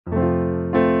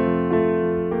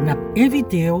N'a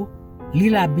invité ou li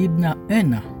la Bible dans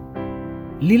un an.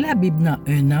 Li la Bible dans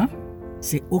un an,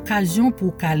 c'est occasion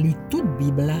pour qu'à li toute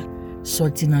Bible là,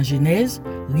 sorti dans Genèse,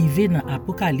 rivé dans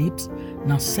Apocalypse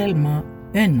dans seulement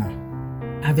un an,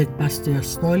 avec pasteur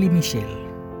Storly Michel.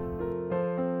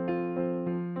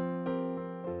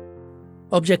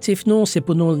 Objectif nous, c'est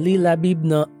pour nous lire la Bible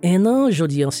dans un an.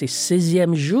 Aujourd'hui, c'est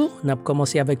 16e jour. Nous avons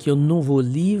commencé avec un nouveau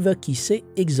livre qui c'est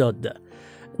Exode.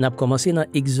 Nous avons commencé dans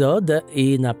Exode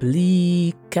et nous avons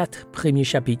lu 4 premiers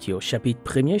chapitres. Chapitre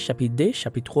 1er, chapitre 2,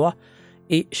 chapitre 3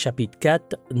 et chapitre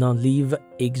 4 dans le livre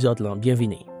Exode.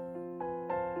 Bienvenue.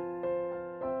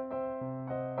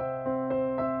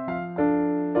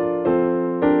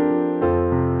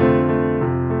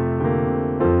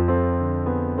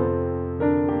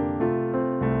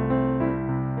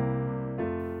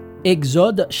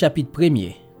 Exode chapitre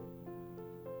 1er.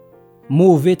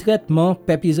 Mauvais traitement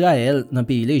peuple Israël dans le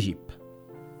pays l'Égypte.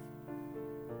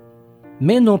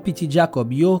 Mais non petit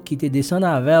Jacob yo qui te descend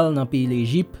avec dans le pays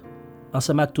l'Égypte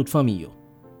ensemble avec toute famille yo.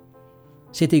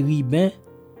 C'était Ruben,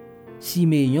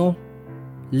 Siméon,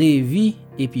 Lévi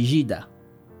et puis Juda.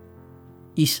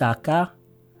 Issaka,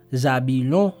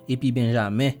 Zabilon et puis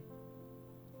Benjamin.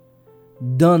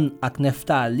 Dan ak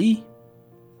Neftali,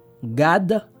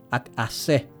 Gad ak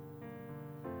Assé.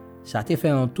 Ça te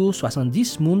fait en tout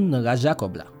 70 moun dans race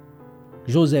Jacob là.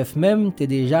 Joseph même était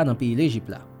déjà dans le pays l'Égypte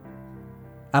là.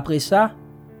 Après ça,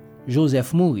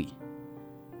 Joseph mourit.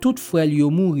 Tout frère yo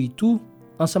mourit tout,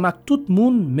 ensemble avec tout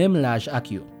moun même l'âge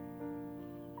ak yo.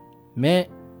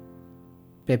 Mais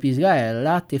peuple Israël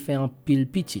là te fait en pile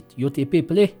petit, yo te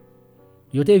peuplé,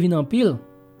 yo te vin en pile,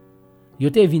 yo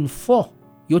te vin fort,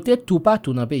 yo te tout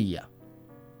partout dans pays là.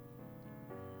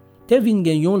 Te vin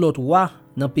gen yon l'autre roi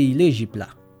dans pays l'Égypte là.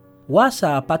 Roi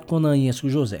ça a pas de connait rien sur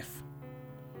Joseph.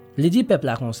 Li dit peuple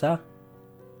là comme ça.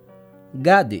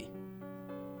 Gardez.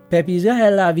 Peuple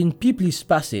Israël la vin pi plus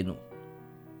passer nous.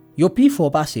 Yo pi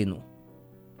fort passer nous.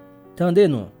 Tendez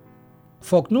nous.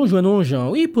 Faut que nous joignons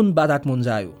gens oui pour nous battre ak moun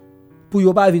sa yo. Pour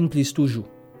yo pas vin plus toujours.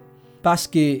 Parce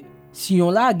que si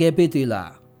on la guerre pété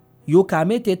là, yo ka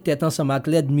mette tête ensemble ak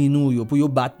l'ennemi nous yo pour yo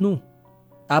battre nous.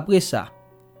 Après ça,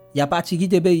 y a pas ti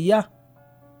quitter pays ya.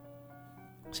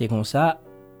 C'est comme ça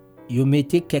yo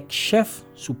mette quelques chefs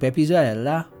sous peuple Israël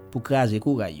là pour craser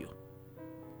courail yo.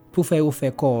 Pour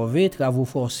faire corvée travaux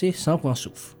forcés sans prendre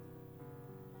souffle.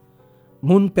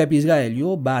 Moun peuple Israël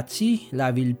yo bâti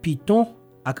la ville Piton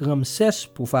ak Ramsès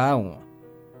pour Pharaon.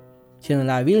 C'est dans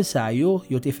la ville ça yo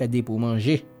te fait des pour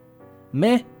manger.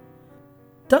 Mais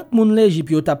tant que moun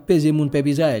l'Égypte yo t'a pesé moun peuple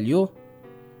Israël yo,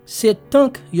 c'est tant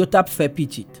que yo t'a fait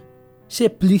petit. C'est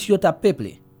plus yo t'a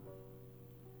peuplé.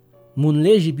 Moun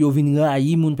l'Égypte yo vinn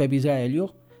rayi moun peuple Israël yo,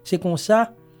 c'est comme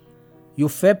ça yo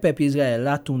fait peuple Israël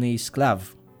la tourner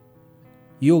esclave.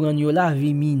 Yo rend yo la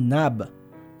vie minable.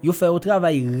 Yo fait au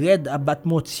travail raide à battre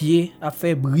mortier, à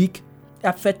faire briques,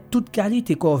 à faire toute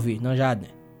qualité corvée dans jardin.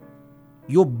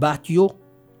 Yo bat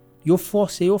yo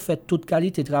forcé yo fait toute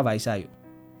qualité travail ça yo.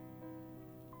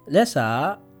 Là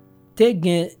ça te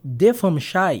gen deux femmes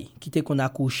chay qui te kon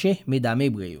accoucher mesdames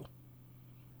hébreu yo.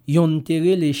 Yon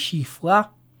terre les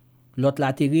chiffres, l'autre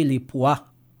la terre les poids.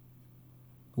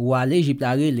 Ou aller Égypte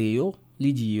la rele yo,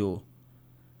 li di yo.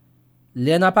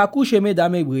 Le n'a pas couché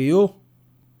mesdames hébreu yo.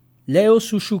 Le yo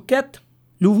sous chouquette,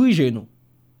 l'ouvri genou.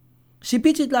 Si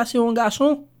petit là c'est un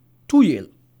garçon, tout yel.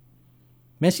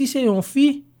 Mais si c'est une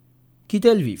fille, quitte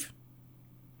le vive.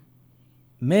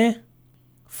 Mais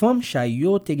femme chay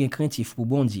yo te gen craintif pour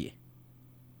bon Dieu.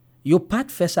 Yo pas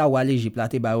de fait ça ou aller Égypte la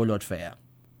te ba yo l'autre faire.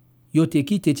 Yo te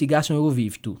quitte ti garçon yo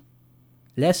vive tout.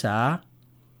 Laisse ça.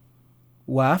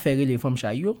 Ou a faire les femmes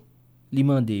chay yo, li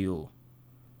mande yo.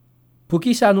 Pour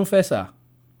qui ça nous fait ça?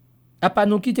 A pas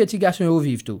nous quitter ti garçon yo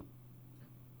vive tout.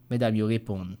 Mesdames yo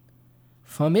répondent.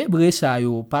 Femme hébreu ça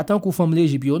yo, pas tant que femme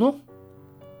l'Égypte yo non.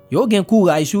 Yo gen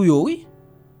courage sur yo oui.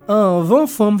 Avant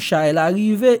femme chay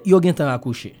arrive, yo gen temps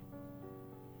accoucher.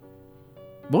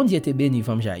 Bon Dieu te béni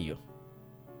femme chay yo.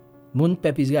 Moun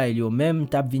peuple Israël yo même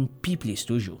tap vinn pi plus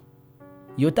toujours.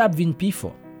 Yo tap vinn pi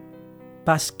fort.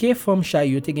 Parce que femme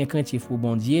chay yo te gen craintif pour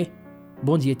bon Dieu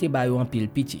te ba yo en pile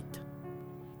petite.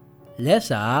 Laisse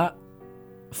ça,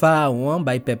 Pharaon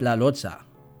bay peuple la l'autre ça.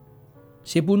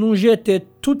 C'est pour nous jeter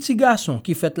tout petit garçon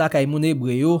qui fait la kay moun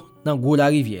hébreu yo dans gros la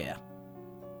rivière.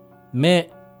 Mais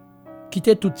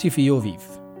quitter tout petit fille yo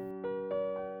vive.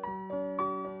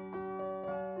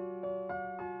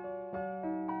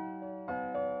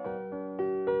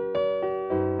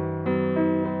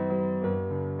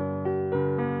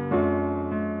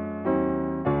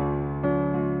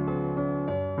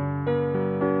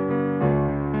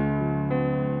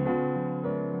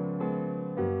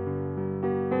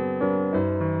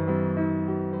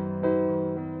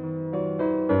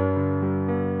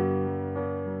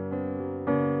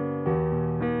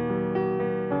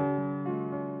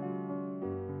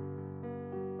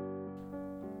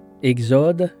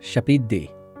 Exode chapitre 2.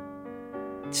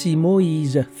 Ti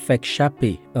Moïse fait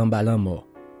chapé en balan mort.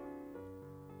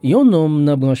 Yon homme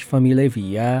dans branche famille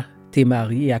Lévi a te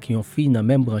marié avec yon fille dans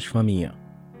même branche famille.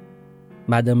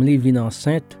 Madame li vin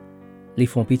enceinte, li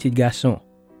font petit garçon.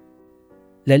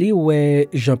 Li ouais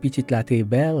Jean petit la te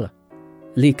belle,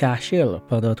 li caché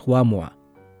pendant 3 mois.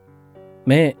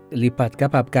 Mais li pas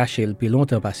capable cacher depuis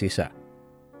longtemps passé ça.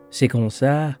 C'est comme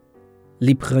ça,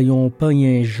 li prend yon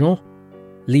panier jon,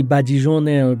 li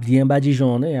badigeonne bien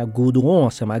badigeonne à goudron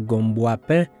ensemble avec gomme bois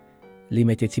peint, li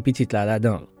mette ti petit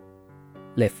là-dedans.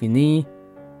 Les fini,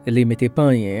 li mette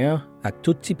panier avec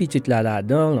tout ti petit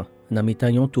là-dedans, dans mettant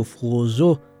yon tout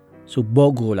frozo sous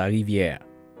bord gros la rivière.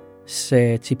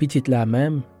 C'est ti petit là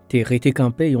même, te rete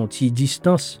campé yon ti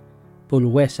distance pour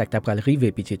l'ouest ak t'a pral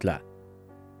rive petit là.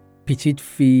 Petite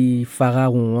fille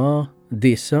pharaon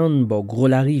descend bord gros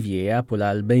la rivière pour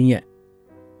la baigner.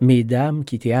 Mesdames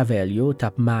qui étaient avec yo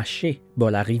tap marché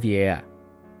bord la rivière.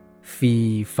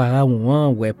 Fille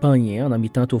pharaon ouais panier en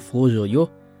mitant tout frozo yo,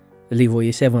 les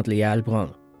voyait servante les al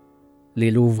prendre.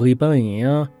 Les l'ouvri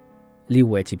panier, les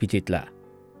ouais ti petit là.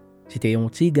 C'était un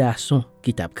petit garçon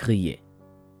qui t'a crié.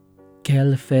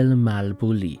 Quel fait le mal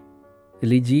pour lui.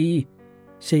 Il dit,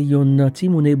 c'est yon nanti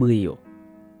moun hébreu.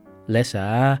 Laisse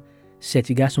ça,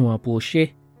 cet garçon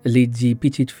approché, il dit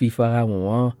petite fille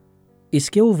pharaon,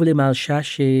 est-ce que vous voulez mal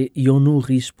chercher yon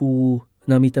nourrice pour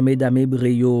nan mitan mesdames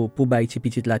hébreu pour bay ti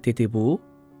petite la tête pour?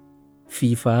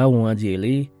 Fille pharaon dit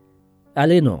li,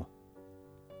 allez non.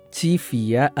 Ti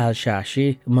fille a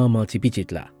chercher maman ti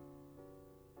petite là.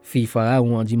 Fille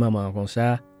pharaon dit maman comme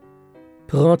ça,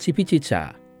 prends ti petite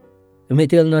ça.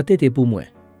 Mettez-le dans tête pour moi.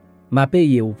 M'a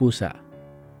payé ou pour ça.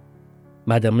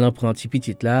 Madame l'en prend ti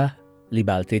petite là, li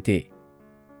bal tete.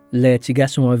 Les ti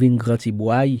garçon vin grand ti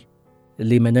boy,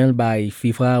 li menel bay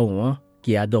fi pharaon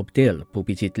qui adopte elle pour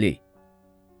petite li.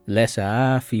 Laisse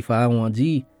ça, fi pharaon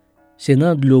dit, c'est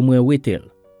nan de l'eau moins wetel.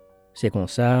 C'est comme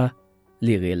ça,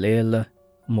 li relèl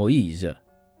Moïse.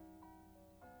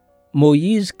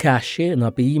 Moïse caché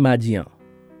dans pays Madian.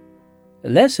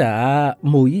 Laisse ça,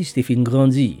 Moïse te fin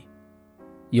grandi.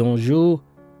 Yon jour,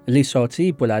 li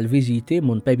sorti pour la visiter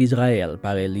mon peuple Israël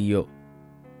par li yo.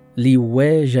 Li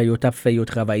ouais j'ayo tap fait yo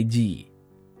travail di.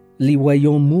 Li ouais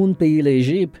yon moun pays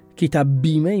l'Égypte qui tap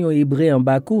bimé yon hébreu en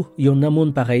bakou, yon nan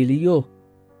moun pareil li yo.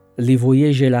 Li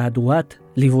voyage la droite,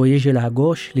 li voyage la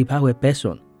gauche, li pa wè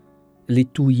personne. Li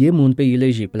touye moun pays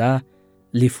l'Égypte là,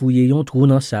 li fouye yon trou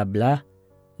dans sable là,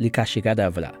 li caché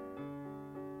cadavre là.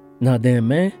 Nan den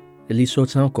men, li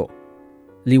sorti encore.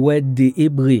 Li ouais des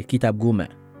hébreux qui tap gomen.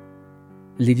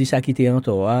 Li di sa ki te an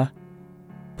toa,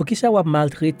 pour qui ça wap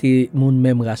maltraité moun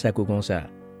même race comme ça.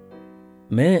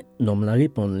 Mais non me la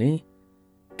répond li,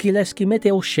 qui laisse qui mette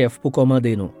au chef pour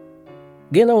commander nous.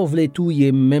 Gen la ou vle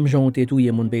touye même jan te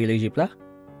touye moun pays l'Égypte là.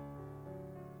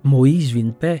 Moïse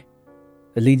vin paix.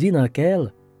 Li di nan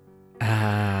kel,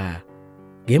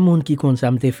 gen moun qui kon sa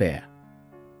mte faire.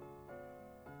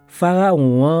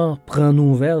 Pharaon prend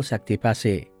nouvelle sa te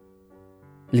passé.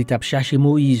 Li tap chercher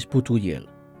Moïse pour touye.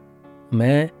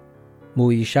 Mais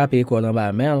Moïse chapé quoi dans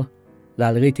ba mer,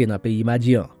 la rete dans pays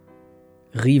Madian.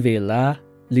 Rive là,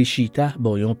 les chita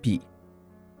bon yon pi.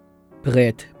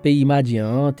 Prête pays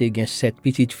Madian te gen 7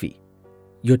 petites filles.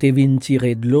 Yo te vin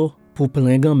tirer de l'eau pour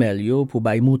plein gamel yo pour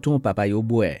bay mouton papa yo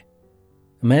boire.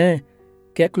 Mais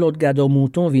quelques l'autre gado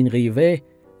mouton vin rive,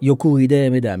 yo couri de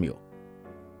mesdames yo.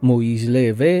 Moïse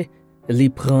leve, li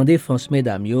prend défense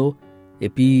mesdames yo et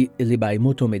puis li bay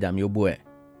mouton mesdames yo boire.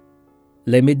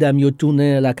 Les mesdames yo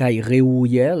tourne la kay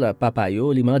Reouyel, papa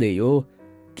yo, li mande yo,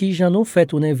 qui j'en ont fait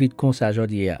tourner vite comme ça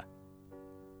jodi a.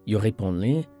 Yo répond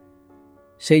li,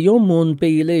 c'est yon moun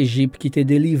pays l'Égypte qui te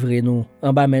délivré nous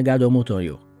en bas men gado mouton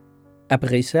yo.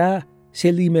 Après ça,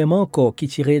 c'est lui même encore qui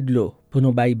tire de l'eau pour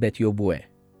nous bay bête yo boire.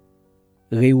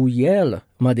 Reouyel,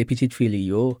 mande petite fille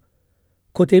yo,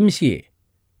 côté monsieur,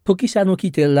 pour qui ça nous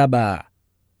quitte là-bas?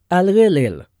 Al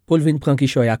relèl pour vin prendre qui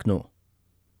choy ak nous.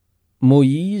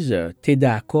 Moïse te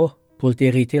d'accord pour te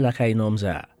rete la kay nom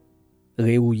za.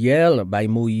 Reouyel bay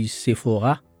Moïse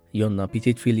Sephora, yon nan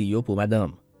petite fille yo pour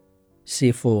madame.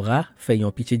 Sephora fait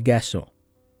yon petit garçon.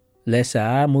 Laisse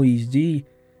ça, Moïse dit,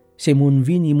 c'est moun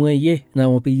vini moyen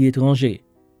dans un pays étranger.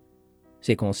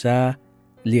 C'est comme ça,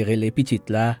 les petites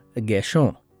là,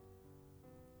 Gershon.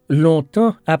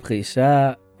 Longtemps après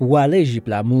ça, roi l'Égypte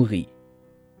la mouri.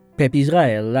 Peuple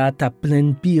Israël là t'a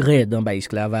plein pire dans ba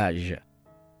esclavage.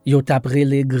 Yo tapre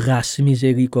les grâce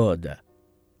miséricorde.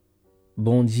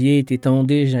 Bon Dieu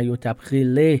t'étendait, Jean yo tapre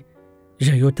les,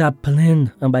 Jean yo tap plein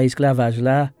en bas esclavage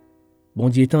là. Bon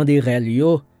Dieu tendait rel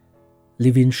yo, les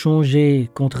vin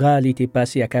changer, contrat l'été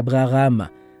passé à Abraham,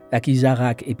 ak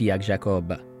Isaac et puis ak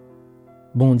Jacob.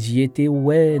 Bon Dieu te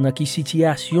ouais dans qui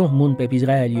situation moun peuple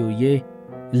Israël yo ye,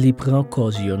 li prend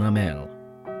cause yo nan men.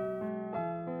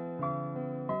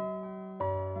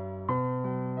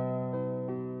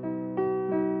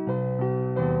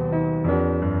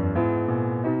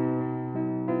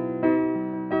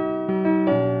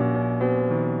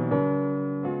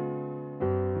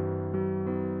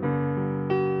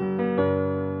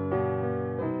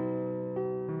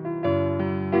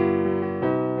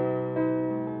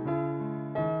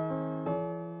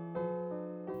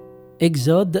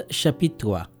 Exode chapitre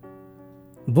 3.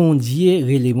 Bon Dieu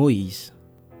rele Moïse.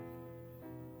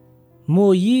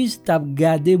 Moïse tap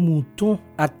gade mouton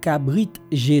ak kabrit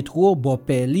Jétro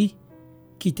bopeli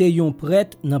qui te yon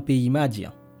prêtre dans pays Madian.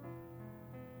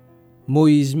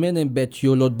 Moïse mène bet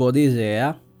yo l'autre bord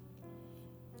désert,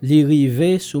 li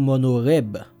rive sous mon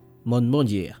Horeb, mon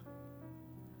mondier.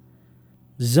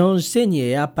 Zange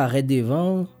Seigneur apparaît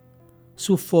devant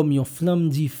sous forme yon flamme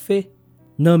di feu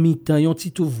nan mitan yon ti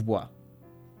touf bois.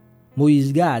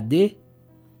 Moïse gade,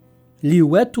 li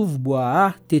wè touf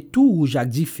bois te tout rouge ak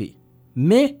di feu,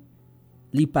 mais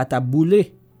li pa tap boule.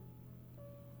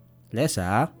 Lè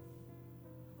sa,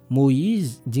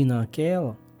 Moïse dit nan kel,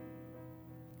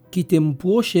 ki te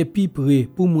m'proche pi près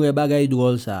pou mwe bagay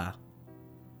drôle sa.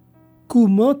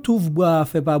 Comment touf bois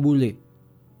fait pas boule?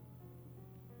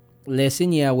 Le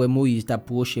Seigneur wè Moïse tap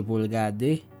proche pou le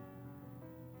gade,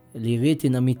 li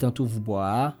rete nan mitan touf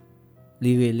bois,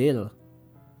 li relel,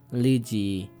 li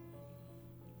di,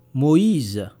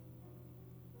 Moïse,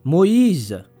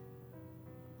 Moïse.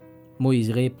 Moïse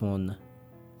répond,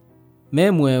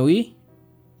 mais moi oui.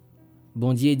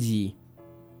 Bon Dieu dit,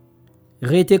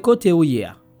 rete kote ou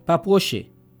hier, pas proche.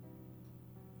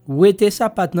 Rete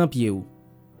sapat nan pied ou,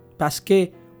 parce que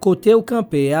kote ou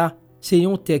campé a, c'est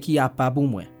yon terre qui a pas pour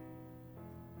moi.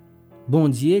 Bon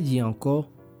Dieu dit encore,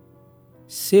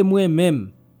 c'est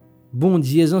moi-même, bon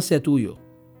Dieu ancêtre ou yo.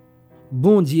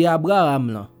 Bon Dieu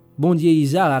Abraham là, bon Dieu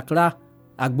Isaac là,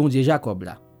 ak bon Dieu Jacob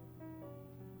là.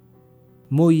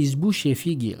 Moïse bouche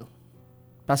figil,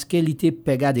 parce qu'il était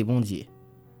pega de bon Dieu.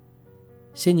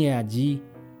 Seigneur a dit,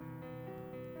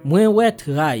 moi ouais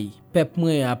trahi, peuple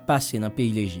moi a passé dans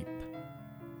pays l'Égypte.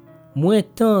 Moi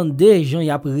tande gens y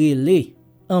a relé,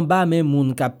 en bas même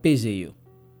moun k'ap pese yo.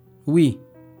 Oui,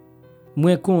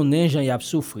 moi connais gens y a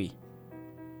souffri.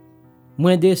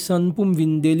 Moi descend pour me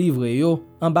vinn délivrer yo,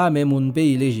 en bas même moun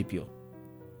pays l'Égypte yo.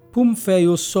 Pour me faire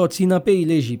yo sorti dans pays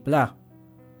l'Égypte là.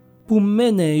 Pour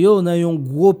mener yo dans yon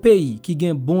gros pays qui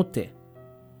gen bon terre.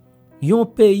 Yon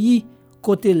pays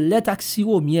côté lait ak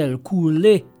sirop miel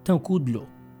coulé tant kou de l'eau.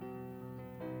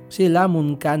 C'est là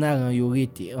moun Canaran yo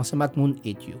rete ensemble ak moun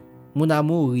et yo, moun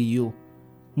Amori yo,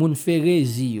 moun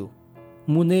Ferezi yo,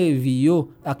 moun Evi yo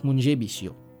ak moun Jebis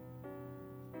yo.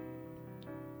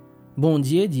 Bon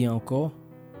Dieu dit encore,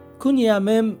 koun y a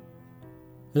même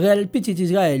rel petit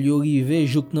Israël yo rive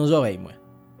jouk nan oreille moi.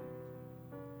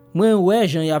 Moi ouais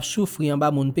jan y ap souffri en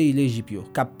bas moun pays l'Égypte yo,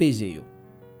 k'ap pese yo.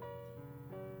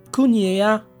 Koun y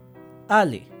a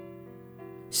allez.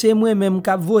 C'est moi même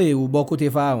k'ap voye ou bon côté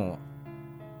Pharaon.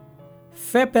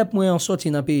 Fait peuple moi en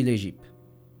sorti dans pays l'Égypte.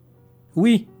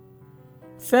 Oui.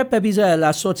 Fait peuple Israël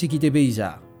la sorti quitter pays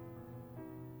ça.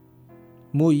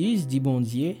 Moïse dit bon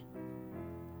Dieu,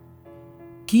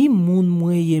 qui moun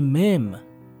moyen même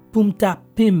pour m'ta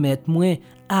permettre moi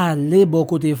aller bon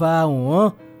côté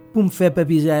Pharaon pour me faire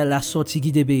peuple Israël la sorti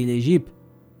quitter pays l'Égypte.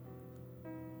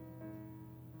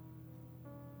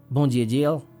 Bon Dieu dit,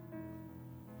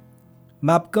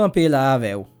 m'a campé là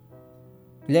avec ou.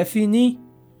 Les fini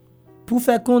pour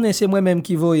faire connaître c'est moi-même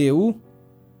qui voye ou,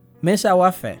 mais ça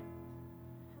va faire.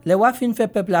 Les wa fin fait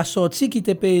peuple la sorti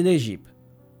quitter pays l'Égypte.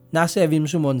 N'a servi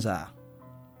m'sou moun ça.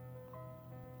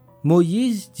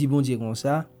 Moïse dit bon Dieu comme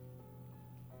ça.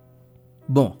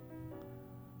 Bon.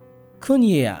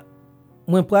 Konye a,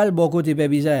 moi pral bon côté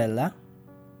peuple Israël là.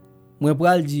 Moi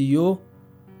pral di yo,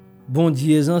 bon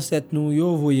Dieu ancêtre nou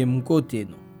yo voye m côté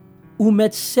nou. Ou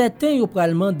met certain yo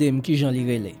pral mandem ki jan li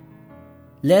rele.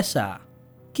 Laisse ça.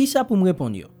 Qui ça pour me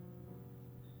répondre yo?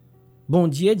 Bon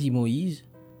Dieu dit Moïse,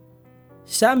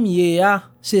 Samye a,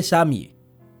 c'est Samye.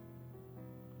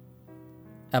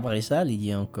 Après ça, il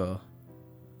dit encore,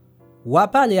 ou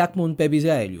parler avec mon peuple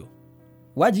Israël yo.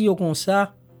 Ou dit yo comme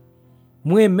ça,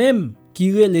 moi-même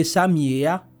qui rele Samye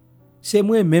a, c'est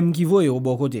moi-même qui voye au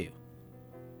bon côté.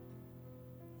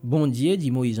 Bon Dieu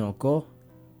dit Moïse encore,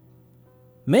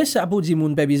 mais ça pour dire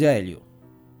mon peuple Israël yo.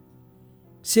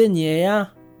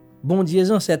 Seigneur, bon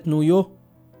Dieu ancêtre nou yo,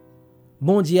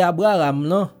 bon Dieu Abraham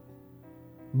là,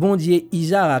 bon Dieu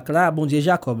Isaac là, bon Dieu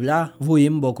Jacob là, voyez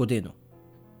bon côté nous.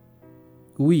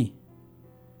 Oui,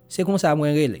 c'est comme ça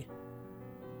mwen rele.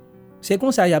 C'est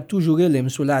comme ça y a toujours relem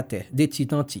sous la terre, de tit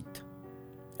en tit.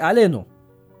 Allez non.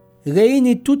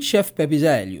 Réuni tout chef peuple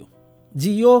Israël yo.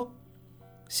 Di yo,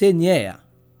 Seigneur,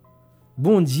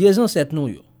 bon Dieu ancêtre nou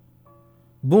yo.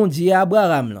 Bon Dieu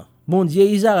Abraham là, bon Dieu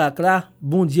Isaac là,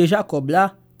 bon Dieu Jacob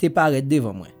là, te paraît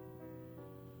devant moi.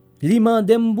 Li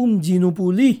mandem pou m'di nou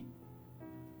pou li.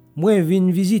 Mwen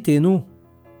vin visiter nous.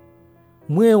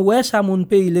 Mwen wè sa moun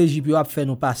pays l'Égypte yo ap fait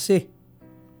nous passer.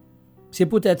 C'est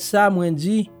peut-être ça mwen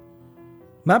di,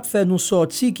 m'a fait nous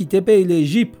sorti quitter pays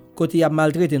l'Égypte côté y a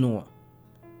maltraité nous.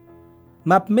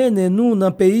 M'a mené nous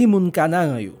dans pays moun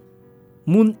Canaan yo.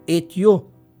 Moun Et yo,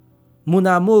 moun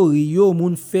Amori yo,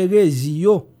 moun Ferezi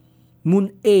yo,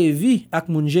 moun Evi ak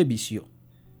moun Jebis yo.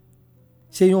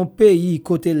 C'est yon pays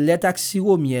côté lait ak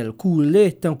sirop miel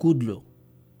coulé tant kou de l'eau.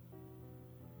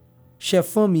 Chef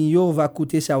famille yo va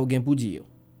coûter ça ou gen pou di yo.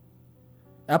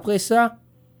 Après ça,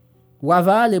 wa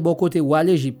va aller bon côté wa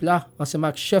l'Égypte là, ensemble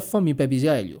ak chef famille peuple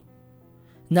Israël yo.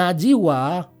 Na di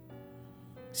wa,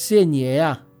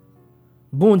 Seigneur,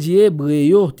 bon Dieu hébreu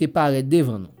yo te paraît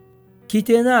devant nous. Qui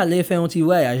te na aller faire un petit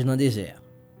voyage dans le désert.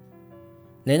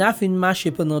 Les na fin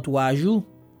marcher pendant 3 jours,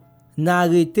 n'a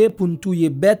arrêté pour nous touyer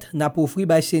bête n'a pofri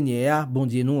bay Seigneur, bon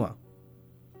Dieu nous.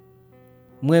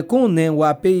 Moi connais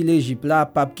wa pays l'Égypte là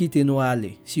pas quitter nous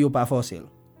aller si yo pas forcé.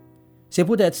 C'est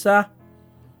peut-être ça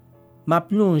m'a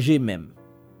plongé même.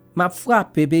 M'a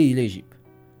frappé pays l'Égypte.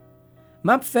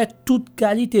 M'a fait toute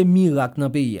qualité miracle dans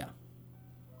pays.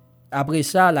 Après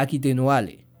ça la quitter nous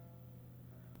aller.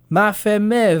 M'a fait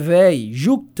merveille,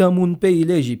 jouk tan moun pays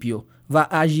l'Égypte yo va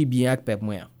agir bien ak peuple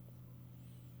moi.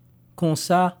 Comme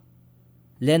ça,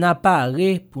 les n'a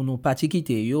paré pour nous pas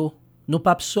quitter yo, nous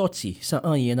pas sorti sans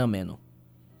rien dans men nous.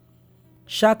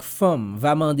 Chaque femme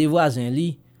va demander voisin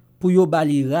li pour yo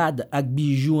bali rad ak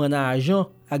bijoux en argent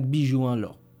ak bijoux en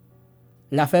l'or.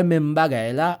 La fait même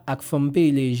bagay la ak femme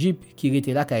pays l'Égypte qui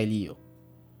rete la kay li yo.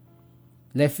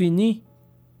 Les fini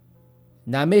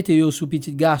n'a mette yo sous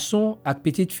petit garçon ak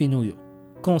petite fille yo.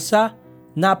 Comme ça,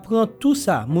 n'a prend tout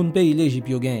ça moun pays l'Égypte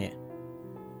yo gagné.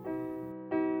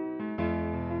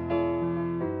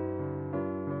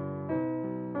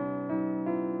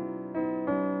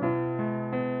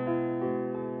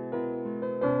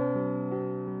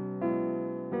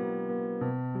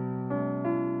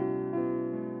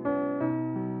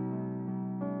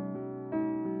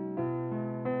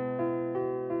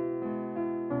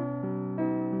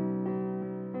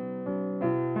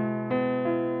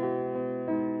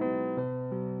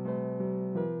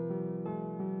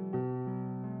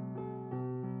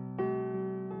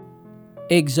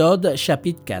 Exode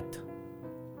chapitre 4.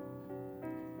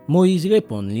 Moïse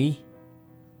répond li,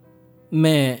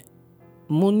 mais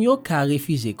moun yo ka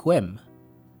refuse kwem.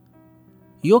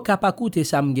 Yo ka pa koute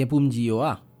sa m'gen pou m'di yo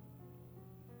a.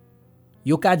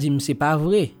 Yo ka di c'est pas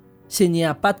vrai.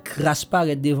 Seigneur pas de grâce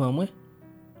paraît devant moi.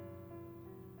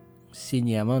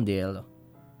 Seigneur mandel.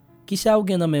 Qui sa ou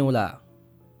gen nan men ou la?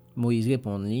 Moïse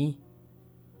répond li,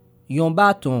 yon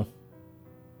bâton.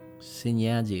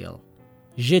 Seigneur dit,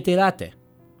 jete la terre.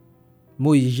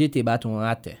 Moïse jete bâton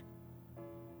à terre.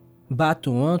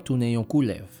 Bâton tourne yon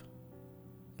coulev.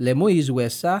 Le Moïse wè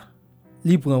ça,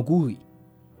 li prend kouri.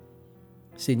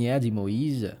 Seigneur dit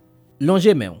Moïse,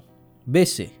 longe men,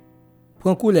 baissez.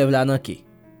 Prend coulev la nan ke.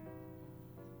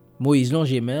 Moïse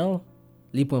longe men,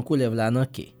 li prend coulev la nan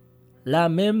ke. La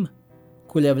même,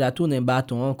 coulev la tourne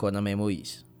bâton encore nan men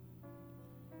Moïse.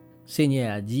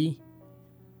 Seigneur a dit,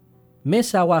 mais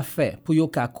ça wa fait pour yo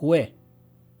ka kwe.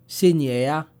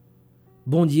 Seigneur,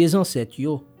 bon Dieu ancêtre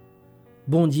yo,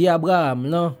 bon Dieu Abraham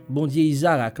là, bon Dieu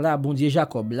Isaac là, bon Dieu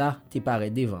Jacob là, te paraît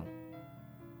devant.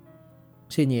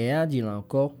 Seigneur dit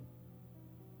encore,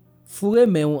 fourre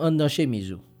men ou an dan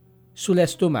chemise sous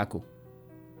l'estomac.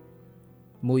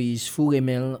 Moïse fourre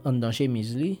men an dan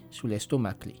chemise li sous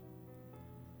l'estomac li.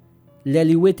 Le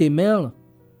li wete men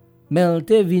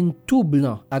te vin tout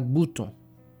blanc ak bouton.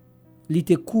 Li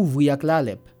te couvri ak la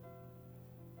lep.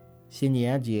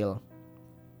 Seigneur dit,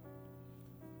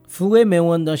 fourre men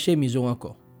ou an dan chemise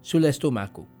encore, sous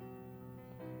l'estomac.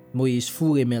 Moïse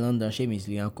fourre men an dan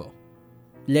chemise li encore.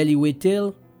 Le li wetel,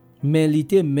 men li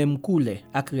te même coulé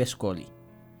ak reskoli.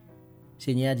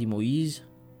 Seigneur dit Moïse,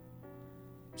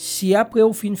 si après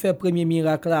ou fin fait premier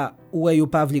miracle là, ou yo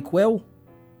pa vle kwe ou,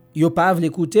 yo pa vle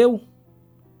koute ou,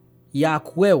 ya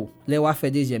kwe ou, le wa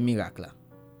fait deuxième miracle là.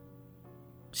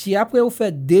 Si après ou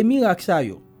fait 2 miracles ça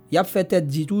yo, y a fait tête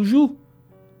dit toujours,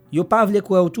 yo pa vle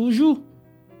kwe ou toujours,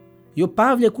 yo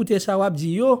pa vle koute ça wap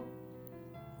di yo,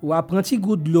 ou a prend ti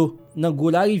goutte de l'eau dans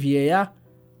go la rivière ya,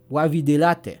 ou a vide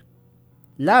la terre.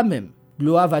 Là même,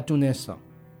 l'eau va tourner sang.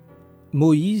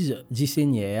 Moïse dit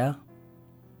Seigneur,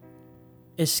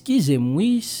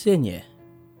 excusez-moi Seigneur,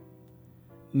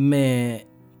 mais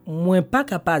moi pas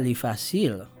qu'à parler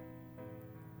facile.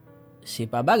 C'est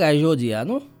pas bagay jodi a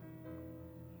non?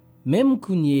 Même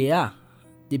kounye a,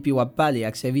 depuis wap parler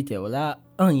ak serviteur là,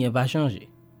 rien va changer.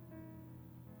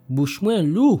 Bouche mwen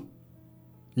lou,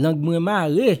 langue mwen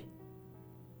mare.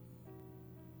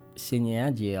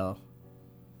 Seigneur dit,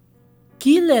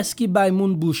 qui laisse qui bay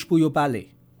moun bouche pour yo parler?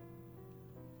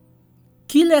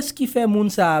 Qui laisse qui fait moun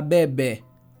sa bébé,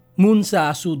 moun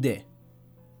sa soude?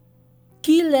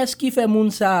 Qui laisse qui fait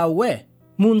moun sa ouais,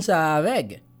 moun sa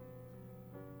aveg?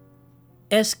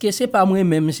 Est-ce que c'est pas moi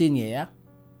même Seigneur?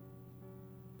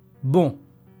 Bon,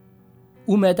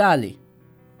 ou m'est allé?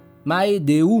 Ma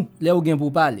aidé ou le ou gen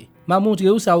pour parler? Ma montré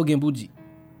ou ça ou gen pour dire?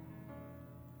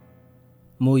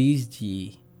 Moïse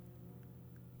dit,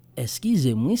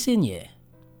 excusez-moi Seigneur,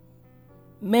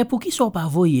 mais pour qui sont pas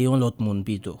voyé on l'autre monde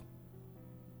plutôt?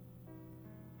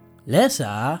 Laisse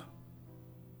ça,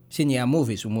 Seigneur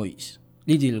mauvais sur Moïse.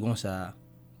 Il dit comme ça.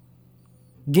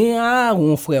 Gen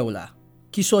Aaron frère là,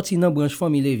 qui sorti dans branche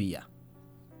famille Lévi.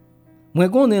 Moi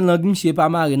connais langue monsieur pas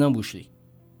maré dans bouche li.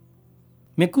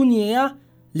 Mais kounye a,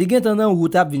 li gen tan nan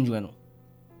route ap vinn jwenn nou.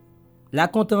 La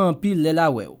kontan en pile le la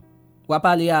wè ou. Ou a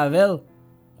parler avec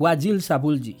ou a dil ça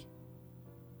pour le dire.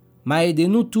 Ma aide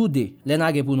nous tout de, le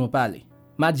nage pour nous parler.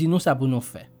 Ma dit nous ça pour nous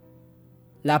faire.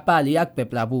 La parler ak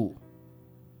peuple la pour.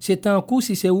 C'est un coup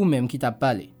si c'est ou même qui t'a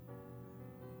parlé.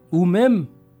 Ou même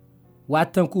ou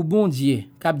attend coup bon Dieu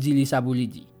k'ap di li ça pour li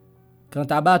di. Quand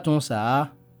ta bâton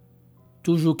ça,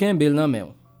 toujours qu'un bel nan men.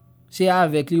 C'est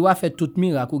avec lui ou a fait tout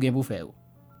miracle ou gen pour faire.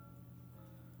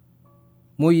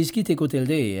 Moïse qui te côté le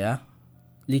derrière,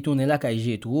 li tourne la kay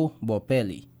Jétro, bon père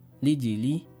li. Li di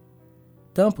li,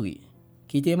 tant prie,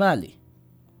 qui te malé.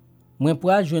 Moi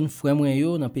pour al joindre frère moi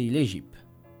yo dans pays l'Égypte.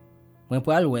 Moi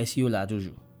pour al wè si yo là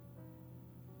toujours.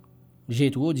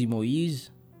 Jétro dit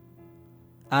Moïse,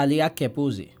 allez à qu'est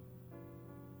posé.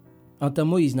 En tant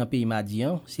Moïse dans pays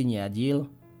Madian, Seigneur dit,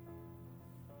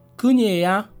 kounye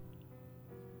a,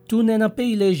 tourne dans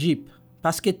pays l'Égypte,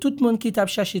 parce que tout le monde qui t'a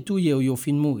cherché tout yo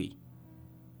fin mourir.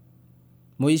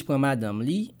 Moïse prend madame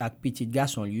li ak petit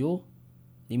garçon yo,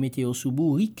 li mette yo sous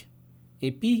bourrique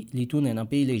et puis li tourne dans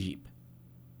pays l'Égypte.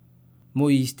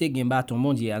 Moïse te gen bâton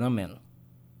bon Dieu nan men.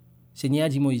 Seigneur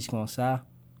dit Moïse comme ça,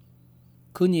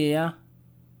 kounye a,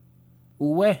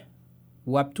 ouais,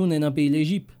 ou ap tourne dans pays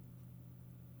l'Égypte.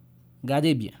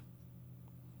 Gardez bien.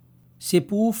 C'est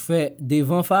pour faire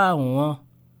devant Pharaon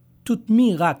tout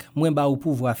miracle moi ba ou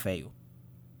pouvoir faire.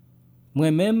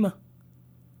 Moi-même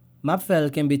m'a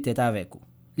fait kembe tête avec ou.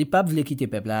 Li pa vle quitter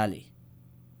peuple la aller.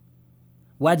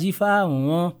 Ou a dit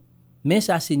Pharaon, mais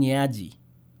ça Seigneur a dit.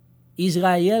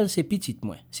 Israël c'est petit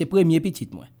moi, c'est premier petit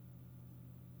moi.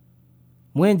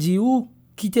 Moi dit ou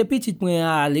quitter petit moi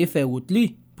à aller faire route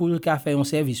li pour le ka faire un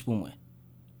service pour moi.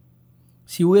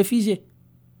 Si vous refusez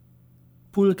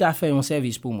pour le ka faire un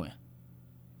service pour moi.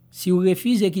 Si vous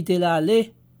refusez quitter la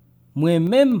aller,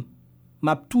 moi-même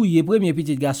m'a touyer premier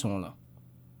petit garçon là.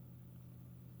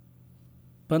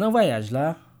 Pendant le voyage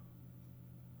là,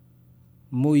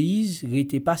 Moïse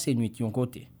rete passé nuit yon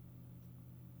côté.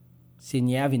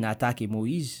 Seigneur vient attaquer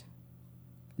Moïse.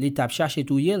 L'étape chercher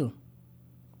tout yel.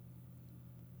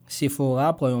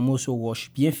 Sephora prend un morceau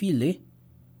roche bien filé,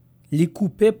 li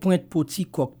couper pointe petit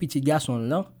coq petit garçon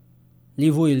là, li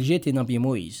voye le jeter dans pied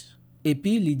Moïse. Et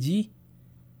puis li dit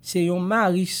c'est un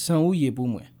mari sans ouye pour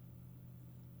moi.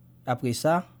 Après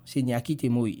ça, Seigneur quitte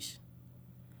Moïse.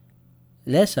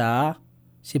 Laisse ça,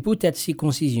 c'est peut-être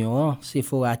circoncision,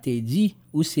 Sephora te dit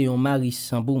ou c'est un mari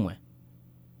sans pour moi.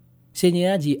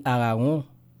 Seigneur dit à Aaron,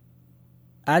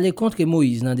 allez contre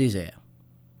Moïse dans le désert.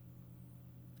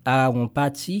 Aaron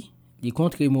parti, li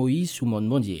contre Moïse sous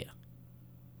mon Dieu.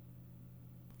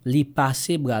 Li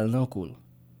passe bral nan koul.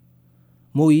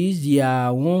 Moïse dit à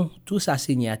Aaron tout ça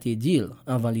Seigneur te dit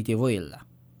avant li te voye là.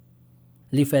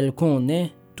 Li fait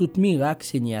connaît tout miracle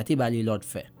Seigneur te bali l'autre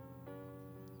fait.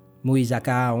 Moïse ak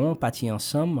Aaron parti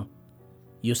ensemble,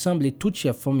 yo semble tout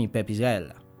chef famille peuple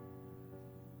Israël.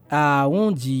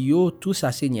 Aaron dit yo tout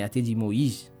ça Seigneur te dit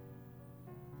Moïse.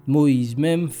 Moïse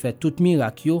même fait tout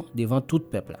miracle yo devant tout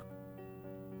peuple.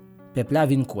 Peuple la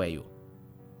vinn croire yo.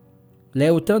 Les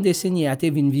autant de Seigneur te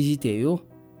vinn visiter yo.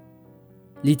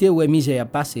 Li te wè misère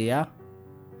passé ya.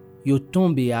 Yo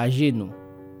tombé à genoux.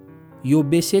 Yo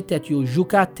baissé tête yo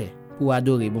joukate pour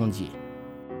adorer bon Dieu.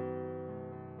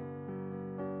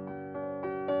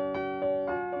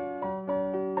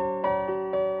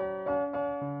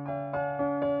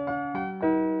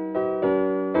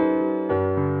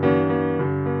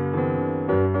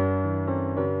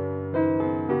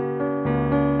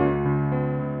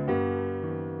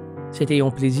 C'était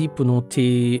un plaisir pour nous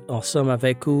être ensemble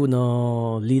avec vous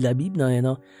dans lire la Bible dans un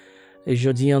an. Et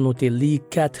aujourd'hui, nous avons lu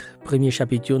 4 premiers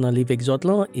chapitres dans le livre Exode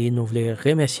et nous voulons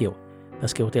remercier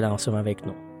parce que vous êtes là ensemble avec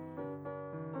nous.